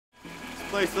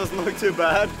place doesn't look too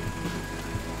bad.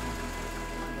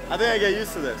 I think I get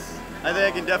used to this. I think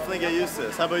I can definitely get used to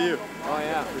this. How about you? Oh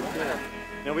yeah, for sure.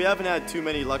 You know, we haven't had too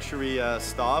many luxury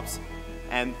stops,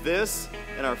 and this,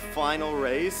 in our final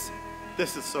race,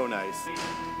 this is so nice.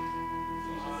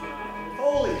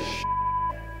 Holy sh**.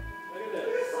 Look at this. Look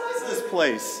at the size of this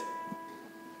place.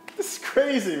 This is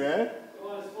crazy, man.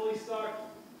 Come on, it's fully stocked.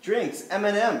 Drinks,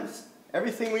 M&Ms,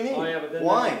 everything we need. Oh, yeah, but then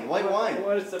wine, white wine.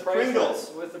 What is the price Pringles.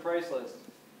 list? What's the price list?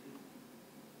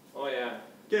 Oh yeah.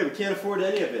 Okay, we can't afford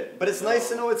any of it, but it's nice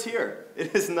to know it's here.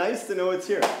 It is nice to know it's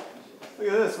here. Look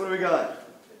at this, what do we got?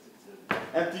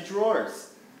 Empty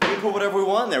drawers. We can put whatever we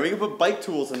want in there. We can put bike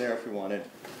tools in there if we wanted.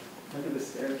 Look at the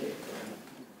staircase.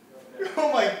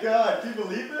 Oh my God, can you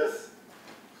believe this?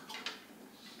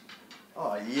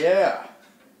 Oh yeah.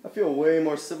 I feel way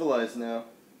more civilized now.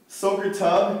 Soaker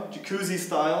tub, jacuzzi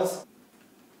styles.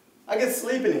 I can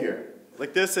sleep in here.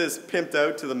 Like this is pimped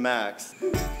out to the max.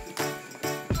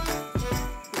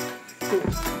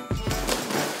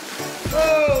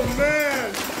 Oh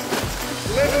man!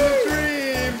 Living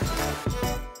the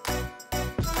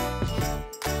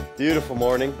dream! Beautiful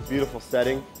morning, beautiful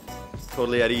setting.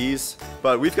 Totally at ease.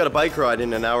 But we've got a bike ride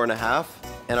in an hour and a half,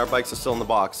 and our bikes are still in the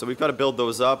box, so we've got to build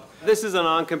those up. This is a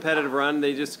non-competitive run.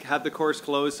 They just have the course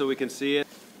closed so we can see it.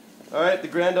 All right, the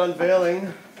grand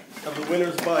unveiling of the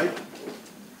winner's bike.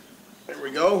 There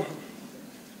we go.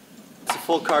 It's a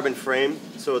full carbon frame,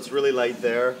 so it's really light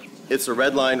there. It's a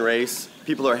red line race.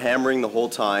 People are hammering the whole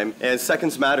time, and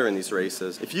seconds matter in these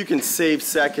races. If you can save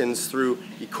seconds through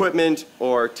equipment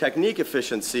or technique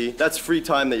efficiency, that's free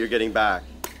time that you're getting back.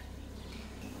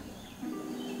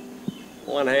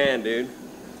 One hand, dude.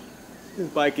 This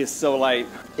bike is so light.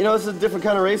 You know, it's a different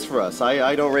kind of race for us.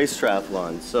 I don't race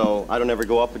triathlon, so I don't ever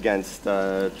go up against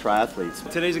triathletes.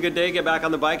 Today's a good day. Get back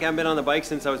on the bike. I haven't been on the bike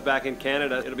since I was back in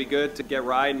Canada. It'll be good to get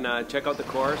riding, check out the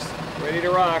course. Ready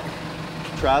to rock.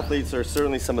 Triathletes are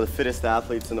certainly some of the fittest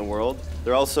athletes in the world.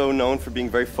 They're also known for being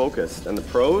very focused. And the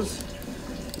pros,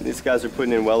 these guys are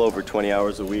putting in well over 20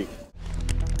 hours a week.